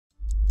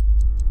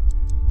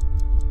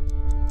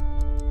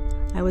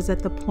I was at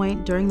the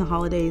point during the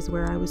holidays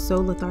where I was so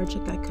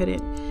lethargic I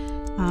couldn't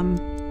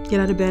get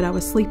out of bed. I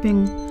was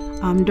sleeping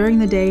during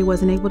the day,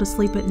 wasn't able to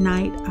sleep at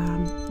night, I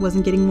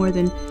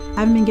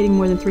haven't been getting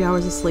more than 3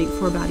 hours of sleep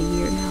for about a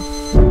year now.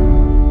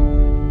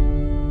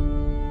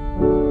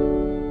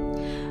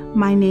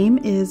 My name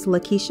is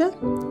Lakeisha.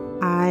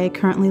 I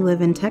currently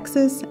live in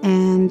Texas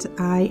and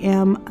I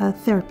am a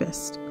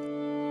therapist.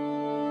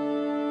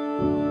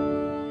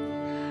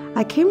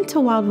 I came to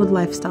Wildwood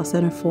Lifestyle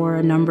Center for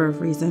a number of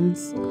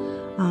reasons,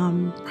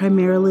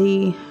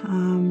 primarily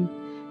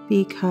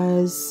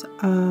because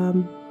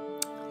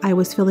I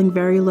was feeling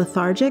very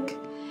lethargic,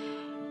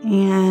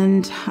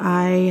 and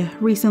I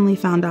recently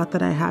found out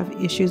that I have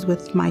issues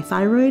with my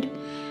thyroid,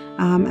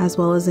 as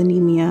well as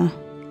anemia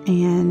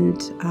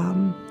and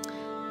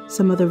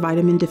some other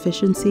vitamin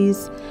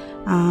deficiencies,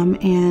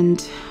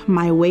 and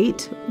my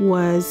weight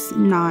was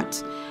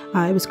not,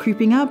 it was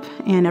creeping up,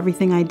 and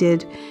everything I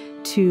did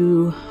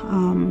to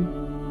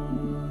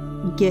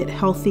get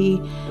healthy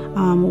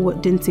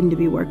didn't seem to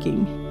be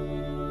working.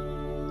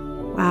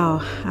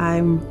 Wow,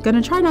 I'm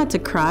gonna try not to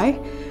cry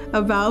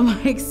about my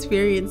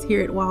experience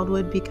here at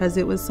Wildwood because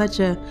it was such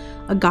a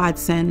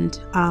godsend.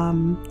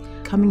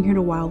 Coming here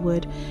to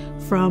Wildwood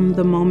from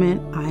the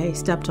moment I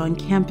stepped on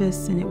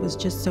campus, and it was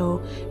just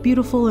so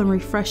beautiful and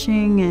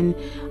refreshing, and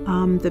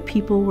the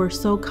people were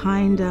so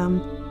kind.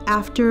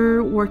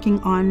 After working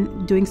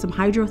on doing some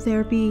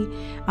hydrotherapy,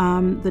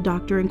 the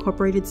doctor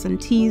incorporated some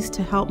teas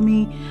to help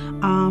me,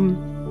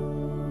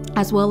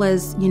 as well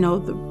as,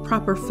 the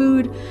proper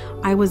food.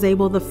 I was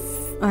able, the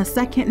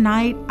second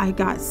night, I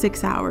got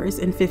 6 hours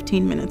and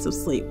 15 minutes of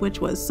sleep, which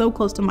was so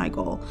close to my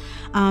goal.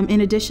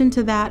 In addition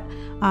to that,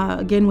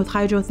 again, with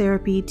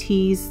hydrotherapy,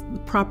 teas,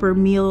 proper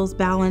meals,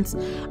 balance,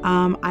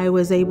 I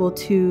was able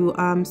to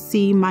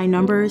see my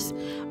numbers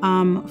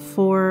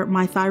for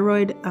my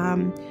thyroid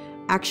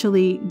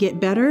actually get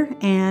better,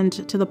 and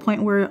to the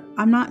point where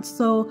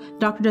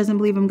doctor doesn't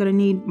believe I'm going to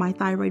need my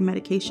thyroid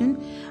medication.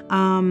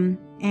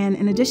 And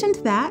in addition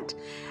to that,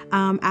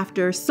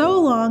 after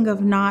so long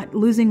of not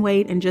losing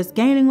weight and just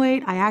gaining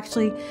weight, I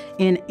actually,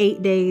 in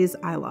 8 days,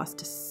 I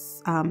lost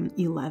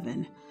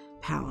 11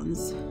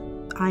 pounds.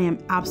 I am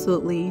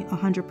absolutely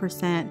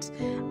 100%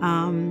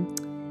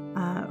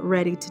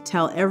 ready to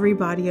tell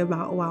everybody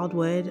about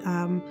Wildwood,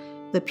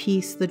 the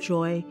peace, the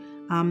joy,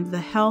 the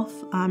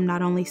health,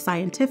 not only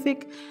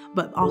scientific,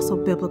 but also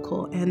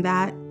biblical. And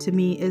that, to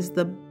me, is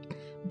the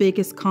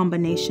biggest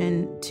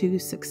combination to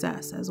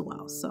success as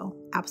well. So,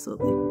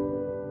 absolutely.